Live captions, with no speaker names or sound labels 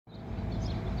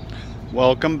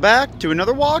Welcome back to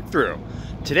another walkthrough.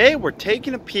 Today we're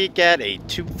taking a peek at a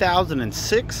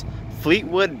 2006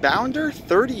 Fleetwood Bounder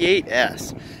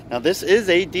 38S. Now this is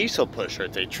a diesel pusher.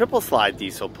 It's a triple slide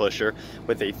diesel pusher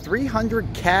with a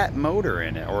 300 cat motor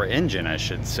in it, or engine I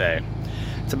should say.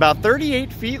 It's about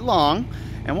 38 feet long,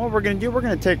 and what we're going to do, we're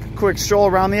going to take a quick stroll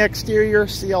around the exterior,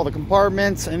 see all the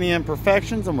compartments, any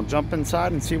imperfections, and we'll jump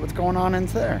inside and see what's going on in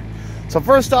there. So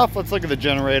first off, let's look at the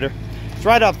generator. It's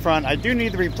right up front. I do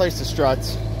need to replace the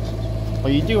struts. Well,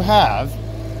 you do have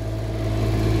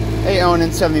a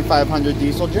Onan 7500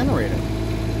 diesel generator.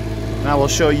 Now we'll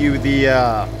show you the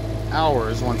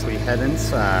hours once we head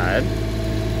inside.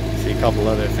 See a couple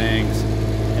other things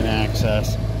in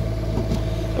access.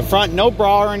 The front, no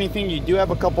bra or anything. You do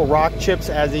have a couple rock chips,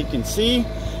 as you can see.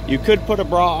 You could put a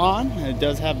bra on, and it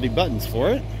does have the buttons for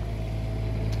it.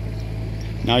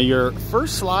 Now your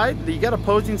first slide, you got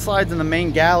opposing slides in the main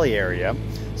galley area.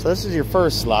 So this is your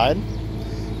first slide.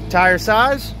 Tire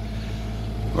size,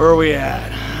 where are we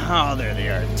at? Oh, there they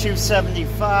are.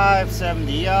 275,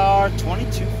 70R,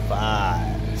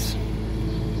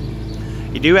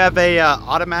 22.5s. You do have a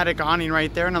automatic awning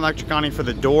right there, an electric awning for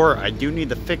the door. I do need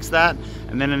to fix that.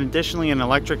 And then additionally an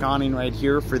electric awning right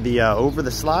here for the over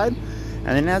the slide. And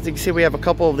then as you can see, we have a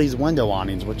couple of these window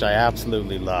awnings, which I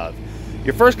absolutely love.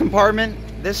 Your first compartment,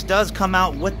 this does come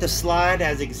out with the slide.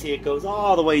 As you can see, it goes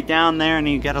all the way down there, and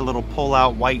you got a little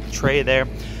pull-out white tray there.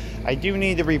 I do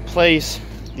need to replace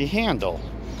the handle.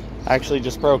 I actually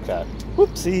just broke that.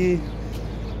 Whoopsie.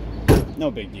 No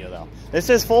big deal though.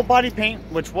 This is full body paint,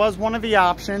 which was one of the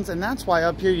options, and that's why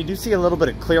up here you do see a little bit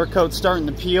of clear coat starting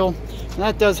to peel. And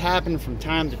that does happen from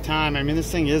time to time. I mean,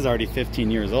 this thing is already 15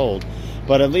 years old,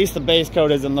 but at least the base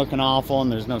coat isn't looking awful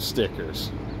and there's no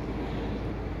stickers.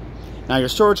 Now your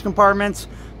storage compartments,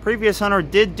 previous owner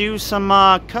did do some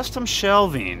custom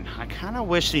shelving. I kind of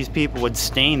wish these people would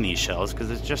stain these shelves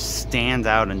because it just stands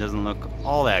out and doesn't look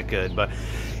all that good. But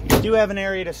you do have an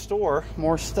area to store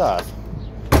more stuff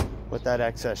with that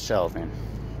excess shelving.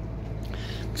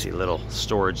 See a little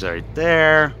storage right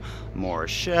there, more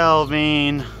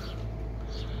shelving.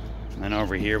 And then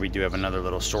over here we do have another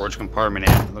little storage compartment,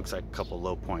 and it looks like a couple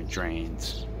low point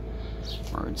drains.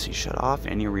 Emergency shut off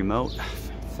and your remote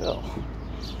fill.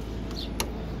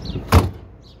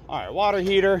 All right, water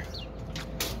heater.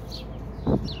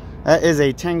 That is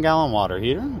a 10-gallon water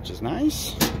heater, which is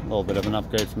nice. A little bit of an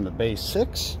upgrade from the base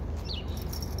 6.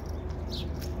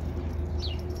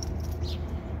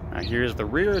 Now here's the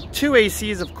rear. 2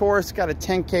 ACs, of course. Got a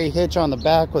 10K hitch on the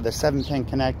back with a 7-pin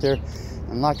connector.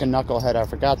 And like a knucklehead, I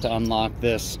forgot to unlock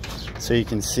this so you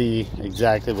can see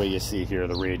exactly what you see here,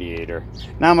 the radiator.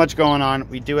 Not much going on.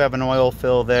 We do have an oil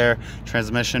fill there,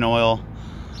 transmission oil.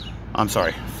 I'm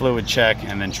sorry, fluid check,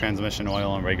 and then transmission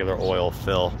oil and regular oil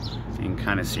fill. You can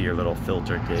kind of see your little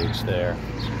filter gauge there.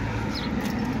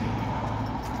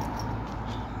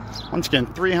 Once again,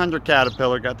 300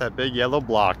 Caterpillar, got that big yellow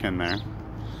block in there.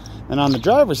 And on the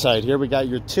driver's side here, we got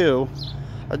your 2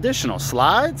 additional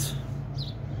slides.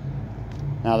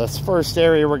 Now this first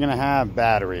area, we're gonna have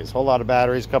batteries, whole lot of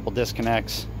batteries, couple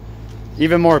disconnects,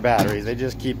 even more batteries, they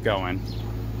just keep going.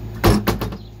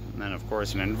 And then of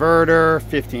course an inverter,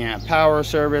 50 amp power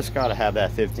service, gotta have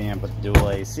that 50 amp with the dual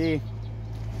AC.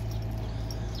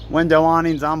 Window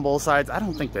awnings on both sides. I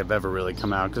don't think they've ever really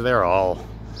come out because they're all,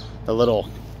 the little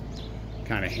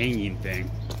kind of hanging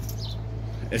thing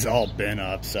is all bent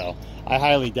up, so I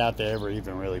highly doubt they ever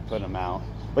even really put them out.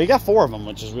 But you got 4 of them,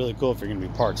 which is really cool if you're going to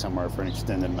be parked somewhere for an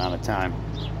extended amount of time.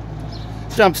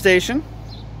 Dump station.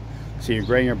 So your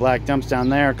gray and your black dumps down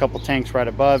there, a couple tanks right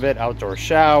above it, outdoor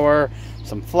shower,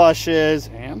 some flushes,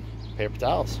 and paper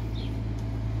towels.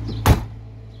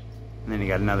 And then you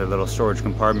got another little storage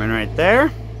compartment right there.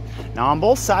 Now on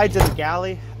both sides of the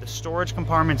galley, the storage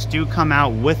compartments do come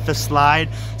out with the slide.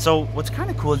 So what's kind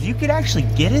of cool is you could actually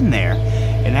get in there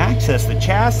and access the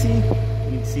chassis.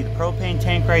 You can see the propane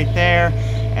tank right there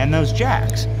and those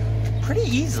jacks pretty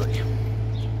easily.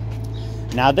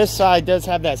 Now this side does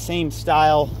have that same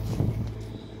style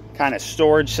kind of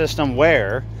storage system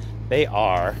where they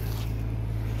are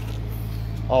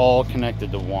all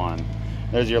connected to one.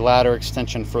 There's your ladder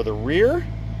extension for the rear.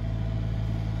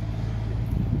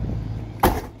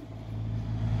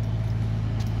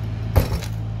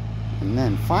 And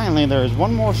then finally there's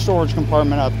one more storage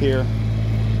compartment up here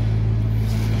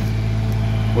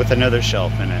with another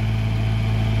shelf in it.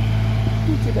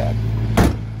 Not too bad.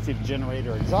 See the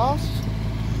generator exhaust.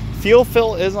 Fuel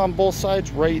fill is on both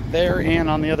sides right there and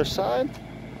on the other side.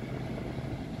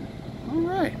 All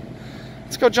right,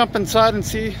 let's go jump inside and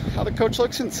see how the coach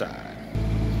looks inside.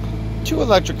 2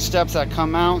 electric steps that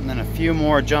come out and then a few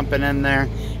more jumping in there.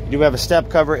 You do have a step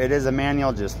cover. It is a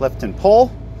manual, just lift and pull.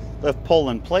 Lift, pull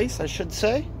in place, I should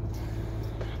say.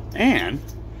 And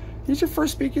here's your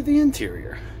first peek of the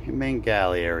interior, your main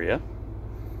galley area.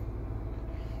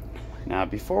 Now,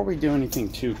 before we do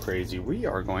anything too crazy, we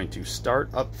are going to start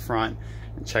up front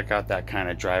and check out that kind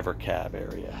of driver cab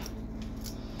area.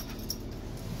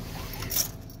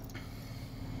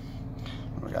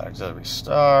 We got auxiliary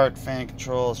start, fan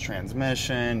controls,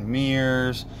 transmission,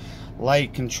 mirrors,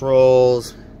 light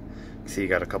controls. See, you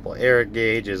got a couple air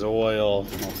gauges, oil,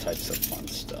 all types of fun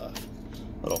stuff.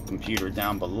 Little computer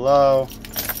down below.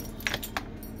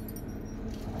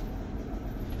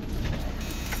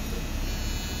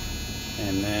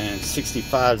 And then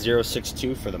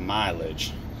 65062 for the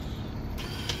mileage.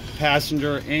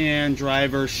 Passenger and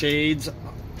driver shades,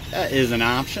 that is an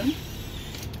option.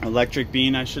 Electric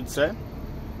beam, I should say.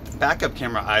 Backup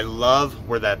camera, I love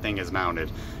where that thing is mounted.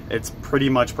 It's pretty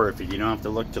much perfect. You don't have to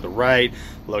look to the right,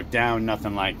 look down,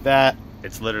 nothing like that.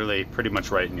 It's literally pretty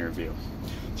much right in your view.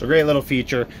 It's a great little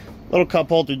feature. Little cup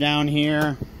holder down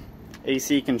here.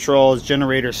 AC controls,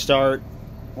 generator start.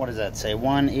 What does that say?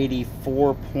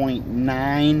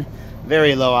 184.9.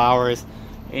 Very low hours.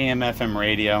 AM, FM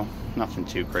radio. Nothing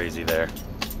too crazy there.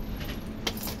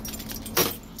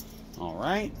 All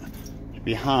right.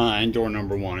 Behind door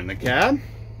number 1 in the cab.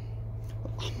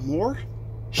 More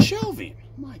shelving.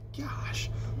 My gosh.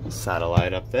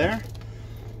 Satellite up there.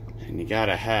 And you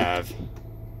gotta have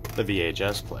the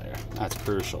VHS player. That's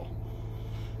crucial.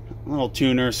 Little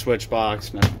tuner, switch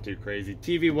box, nothing too crazy.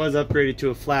 TV was upgraded to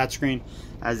a flat screen.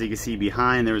 As you can see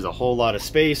behind, there was a whole lot of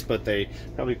space, but they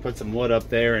probably put some wood up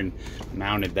there and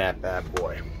mounted that bad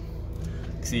boy.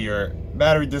 See your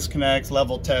battery disconnects,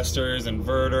 level testers,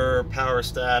 inverter, power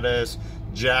status,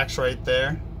 jacks right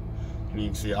there. And you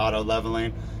can see auto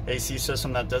leveling. AC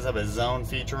system that does have a zone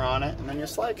feature on it. And then your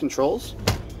slide controls.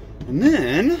 And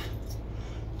then,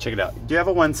 check it out. You do have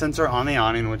a wind sensor on the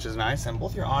awning, which is nice. And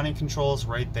both your awning controls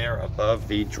right there above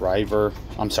the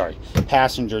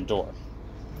passenger door.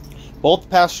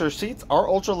 Both passenger seats are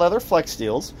ultra leather flex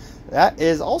steels. That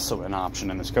is also an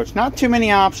option in this coach. Not too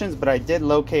many options, but I did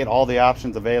locate all the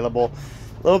options available.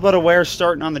 A little bit of wear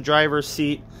starting on the driver's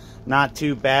seat. Not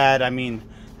too bad. I mean,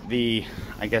 I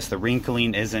guess the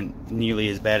wrinkling isn't nearly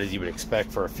as bad as you would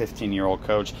expect for a 15-year-old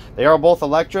coach. They are both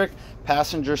electric.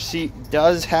 Passenger seat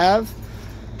does have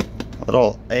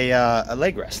a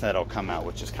leg rest that'll come out,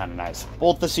 which is kind of nice.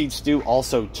 Both the seats do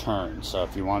also turn, so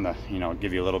if you want to,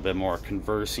 give you a little bit more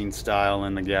conversing style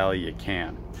in the galley, you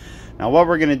can. Now, what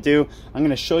we're going to do, I'm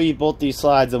going to show you both these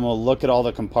slides, and we'll look at all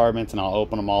the compartments, and I'll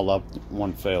open them all up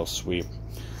one fell swoop.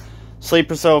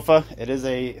 Sleeper sofa. It is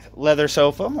a leather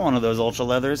sofa, one of those ultra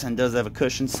leathers, and does have a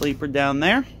cushioned sleeper down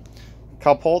there.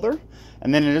 Cup holder.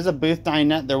 And then it is a booth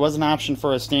dinette. There was an option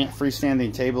for a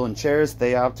freestanding table and chairs.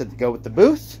 They opted to go with the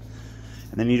booth.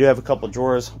 And then you do have a couple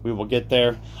drawers. We will get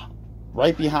there.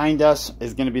 Right behind us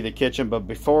is going to be the kitchen. But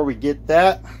before we get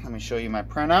that, let me show you my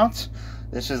printouts.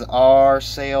 This is our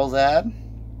sales ad.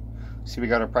 See, we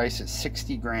got our price at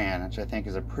 60 grand, which I think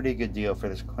is a pretty good deal for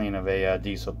this clean of a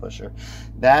diesel pusher.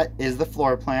 That is the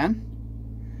floor plan.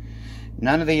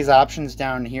 None of these options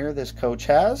down here this coach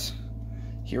has.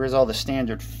 Here is all the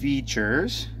standard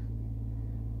features.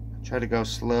 Try to go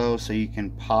slow so you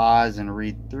can pause and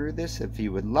read through this if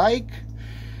you would like.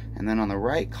 And then on the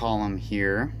right column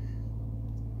here,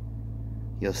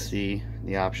 you'll see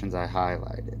the options I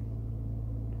highlighted.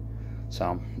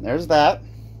 So there's that.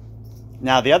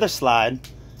 Now the other slide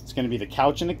is going to be the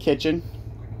couch in the kitchen.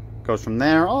 Goes from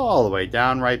there all the way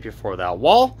down right before that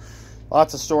wall.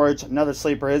 Lots of storage. Another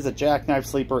sleeper is a jackknife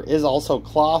sleeper, is also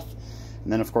cloth.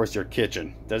 And then of course your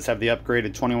kitchen. It does have the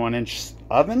upgraded 21-inch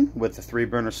oven with the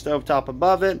 3-burner stovetop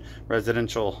above it.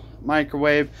 Residential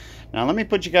microwave. Now let me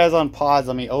put you guys on pause.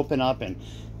 Let me open up and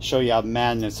show you how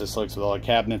madness this looks with all the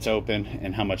cabinets open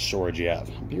and how much storage you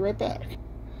have. I'll be right back.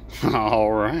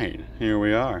 All right, here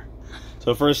we are.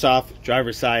 So first off,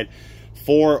 driver's side,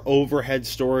 4 overhead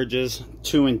storages,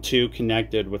 2 and 2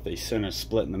 connected with a center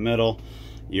split in the middle.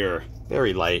 Your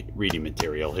very light reading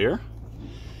material here.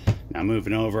 Now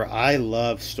moving over, I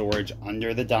love storage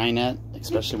under the dinette,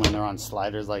 especially when they're on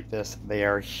sliders like this. They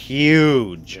are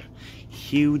huge,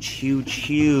 huge, huge,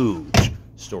 huge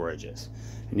storages.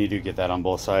 And you do get that on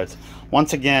both sides.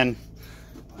 Once again,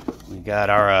 we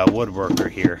got our woodworker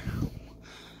here.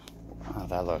 Oh,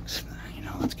 that looks,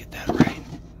 let's get that right.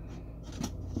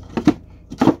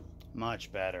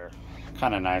 Much better.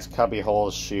 Kind of nice. Cubby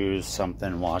holes, shoes,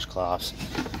 something, washcloths.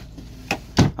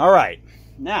 All right.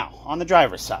 Now, on the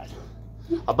driver's side.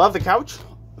 Above the couch,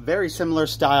 very similar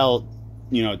style,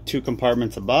 2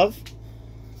 compartments above.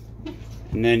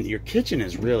 And then your kitchen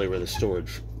is really where the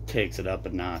storage takes it up a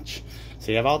notch.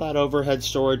 So you have all that overhead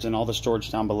storage and all the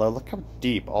storage down below. Look how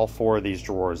deep all 4 of these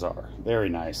drawers are. Very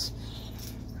nice.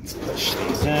 Let's push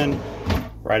these in.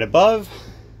 Right above,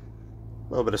 a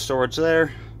little bit of storage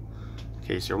there, in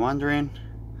case you're wondering.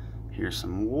 Here's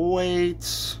some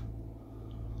weights.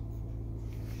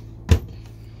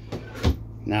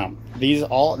 Now,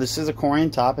 this is a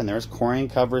Corian top, and there's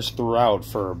Corian covers throughout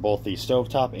for both the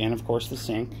stovetop and, of course, the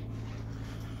sink.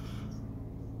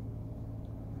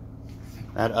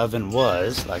 That oven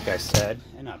was, like I said,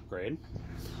 an upgrade.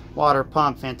 Water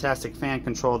pump, fantastic fan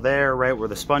control there, right where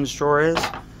the sponge drawer is.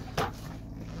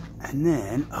 And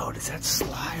then, oh, does that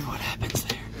slide? What happens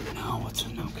there? No,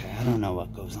 okay, I don't know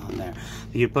what goes on there.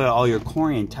 You can put all your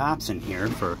Corian tops in here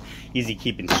for easy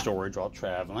keeping storage while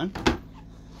traveling.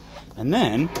 And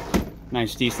then,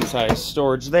 nice decent sized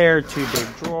storage there, 2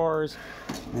 big drawers.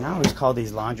 And I always call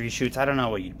these laundry chutes. I don't know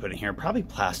what you'd put in here. Probably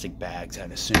plastic bags,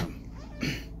 I'd assume.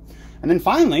 And then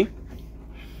finally,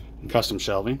 custom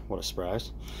shelving. What a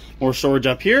surprise. More storage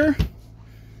up here.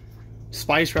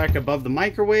 Spice rack above the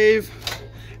microwave.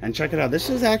 And check it out. This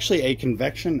is actually a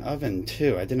convection oven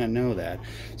too. I didn't know that.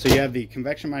 So you have the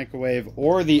convection microwave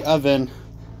or the oven,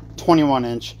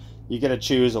 21-inch. You get to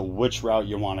choose which route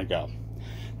you want to go.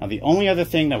 Now the only other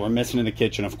thing that we're missing in the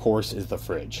kitchen, of course, is the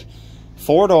fridge.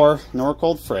 4-door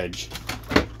Norcold fridge.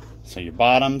 So your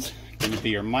bottom's going to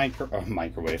be your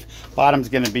microwave. Bottom's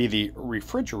going to be the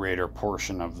refrigerator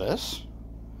portion of this.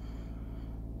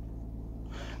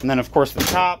 And then of course the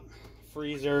top,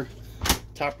 freezer.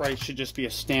 Top right should just be a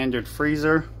standard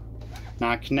freezer.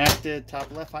 Not connected.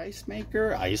 Top left, ice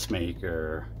maker. Ice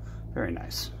maker. Very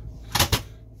nice.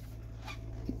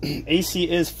 AC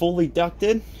is fully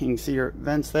ducted. You can see your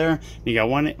vents there. You got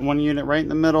one unit right in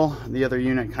the middle, the other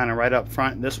unit kind of right up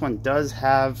front. This one does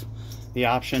have the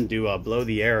option to blow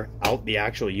the air out the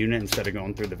actual unit instead of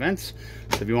going through the vents.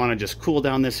 So if you want to just cool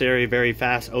down this area very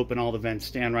fast, open all the vents,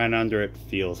 stand right under it,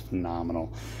 feels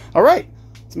phenomenal. All right,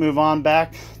 let's move on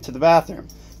back to the bathroom.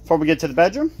 Before we get to the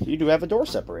bedroom, you do have a door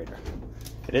separator.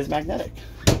 It is magnetic,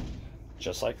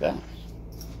 just like that.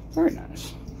 Very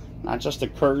nice. Not just a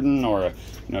curtain or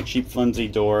a cheap flimsy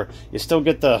door. You still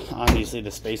get obviously the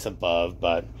space above,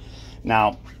 but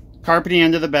now carpeting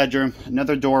into the bedroom,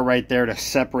 another door right there to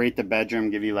separate the bedroom,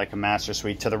 give you like a master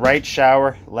suite. To the right,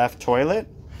 shower, left, toilet.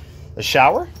 The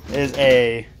shower is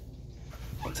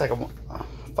looks like a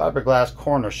fiberglass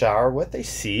corner shower with a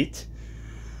seat.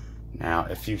 Now,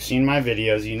 if you've seen my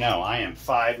videos, you know I am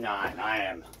 5'9". I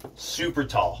am super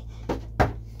tall.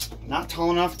 Not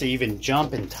tall enough to even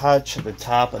jump and touch the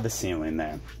top of the ceiling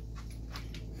there.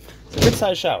 It's a good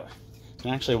sized shower. You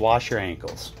can actually wash your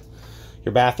ankles.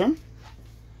 Your bathroom.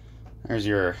 There's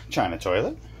your china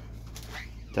toilet.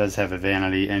 Does have a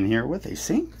vanity in here with a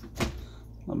sink. A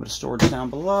little bit of storage down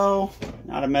below.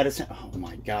 Not a medicine. Oh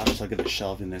my gosh, look at the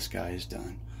shelving this guy has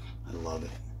done. I love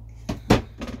it.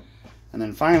 And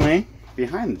then finally,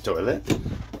 behind the toilet,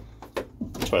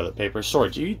 toilet paper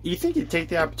storage. You think you'd take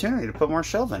the opportunity to put more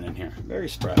shelving in here. Very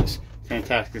surprised.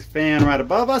 Fantastic fan right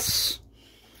above us.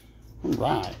 All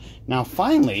right. Now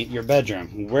finally, your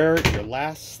bedroom, where your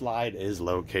last slide is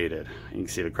located. You can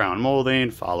see the crown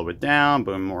molding, follow it down,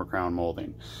 boom, more crown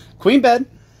molding. Queen bed.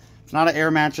 It's not an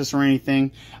air mattress or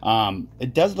anything.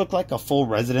 It does look like a full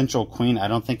residential queen. I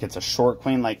don't think it's a short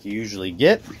queen like you usually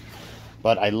get.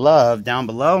 But I love down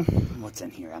below, what's in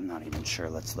here? I'm not even sure.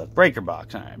 Let's look. Breaker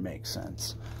box. All right, makes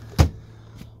sense.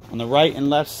 On the right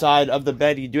and left side of the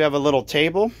bed, you do have a little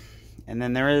table. And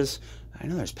then there is, I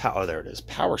know there's power. Oh, there it is.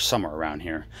 Power somewhere around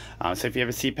here. So if you have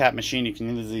a CPAP machine, you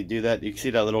can easily do that. You can see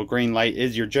that little green light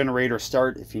is your generator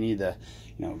start if you need to,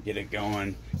 get it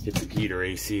going, get some heat or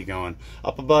AC going.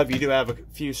 Up above, you do have a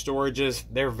few storages.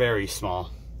 They're very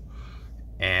small.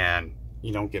 And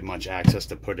you don't get much access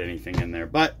to put anything in there,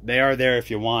 but they are there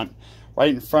if you want. Right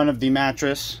in front of the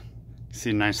mattress, you see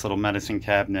a nice little medicine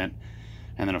cabinet,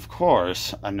 and then of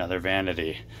course another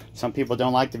vanity. Some people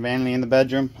don't like the vanity in the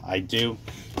bedroom. I do.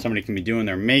 Somebody can be doing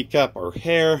their makeup or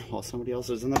hair while somebody else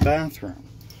is in the bathroom.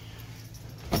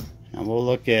 Now we'll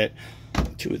look at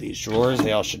 2 of these drawers.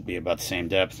 They all should be about the same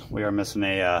depth. We are missing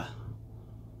a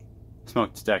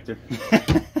smoke detector.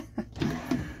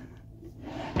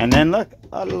 And then look,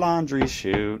 a laundry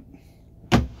chute.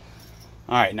 All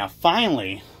right, now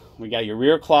finally, we got your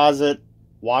rear closet,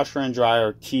 washer and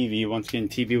dryer, TV. Once again,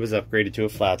 TV was upgraded to a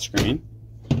flat screen.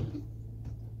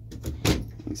 You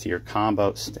can see your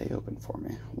combo, stay open for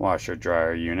me, washer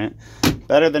dryer unit.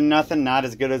 Better than nothing, not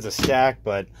as good as a stack,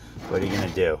 but what are you gonna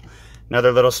do?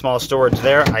 Another little small storage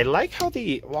there. I like how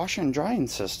the washer and drying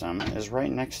system is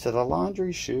right next to the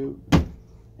laundry chute.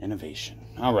 Innovation.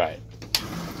 All right.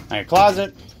 Now your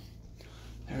closet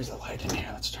There's a light in here.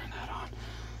 Let's turn that on.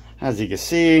 As you can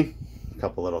see, a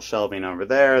couple little shelving over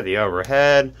there, the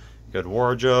overhead, good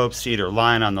wardrobe, cedar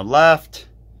line on the left,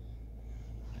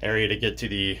 area to get to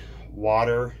the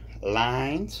water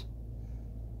lines.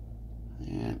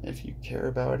 And if you care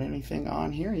about anything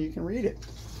on here, you can read it.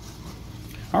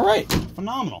 All right,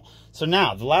 phenomenal. So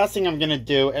now, the last thing I'm gonna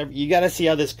do, you gotta see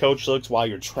how this coach looks while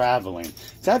you're traveling.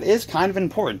 That is kind of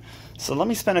important. So let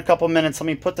me spend a couple minutes, let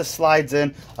me put the slides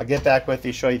in. I'll get back with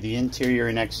you, show you the interior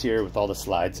and exterior with all the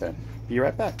slides in. Be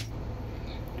right back.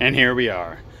 And here we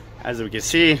are. As we can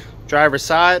see, driver's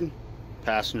side,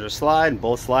 passenger slide,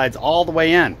 both slides all the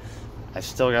way in. I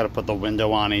still got to put the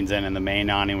window awnings in and the main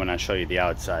awning when I show you the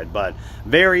outside, but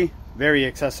very, very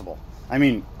accessible. I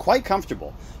mean, quite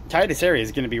comfortable. Tightest area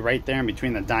is going to be right there in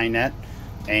between the dinette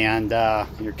and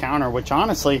your counter, which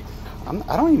honestly,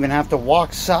 I don't even have to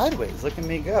walk sideways. Look at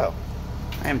me go.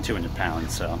 I am 200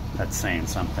 pounds, so that's saying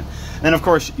something. And then, of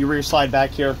course, your rear slide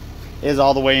back here is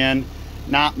all the way in.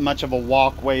 Not much of a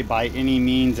walkway by any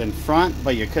means in front,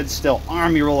 but you could still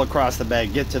army roll across the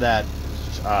bed, get to that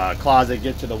closet,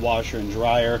 get to the washer and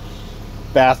dryer,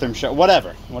 bathroom, shower,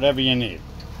 whatever you need.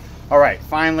 All right,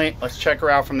 finally, let's check her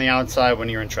out from the outside when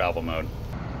you're in travel mode.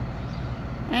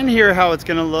 And hear how it's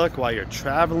gonna look while you're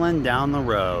traveling down the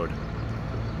road.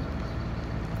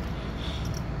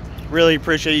 Really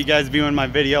appreciate you guys viewing my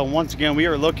video. Once again, we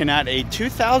are looking at a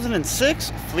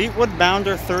 2006 Fleetwood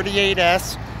Bounder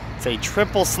 38S. It's a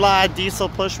triple slide diesel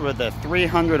push with a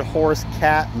 300 horse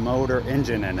cat motor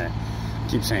engine in it. I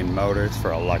keep saying motors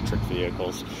for electric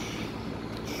vehicles.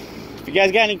 If you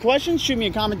guys got any questions, shoot me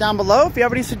a comment down below. If you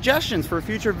have any suggestions for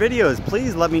future videos,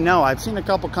 please let me know. I've seen a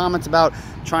couple comments about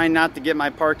trying not to get my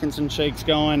Parkinson shakes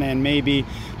going and maybe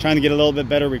trying to get a little bit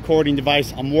better recording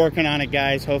device. I'm working on it,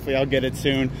 guys. Hopefully I'll get it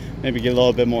soon. Maybe get a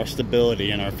little bit more stability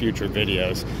in our future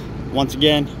videos. Once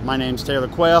again, my name's Taylor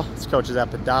Quayle. This coach is at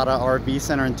Pedada RV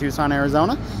Center in Tucson,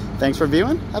 Arizona. Thanks for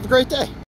viewing. Have a great day.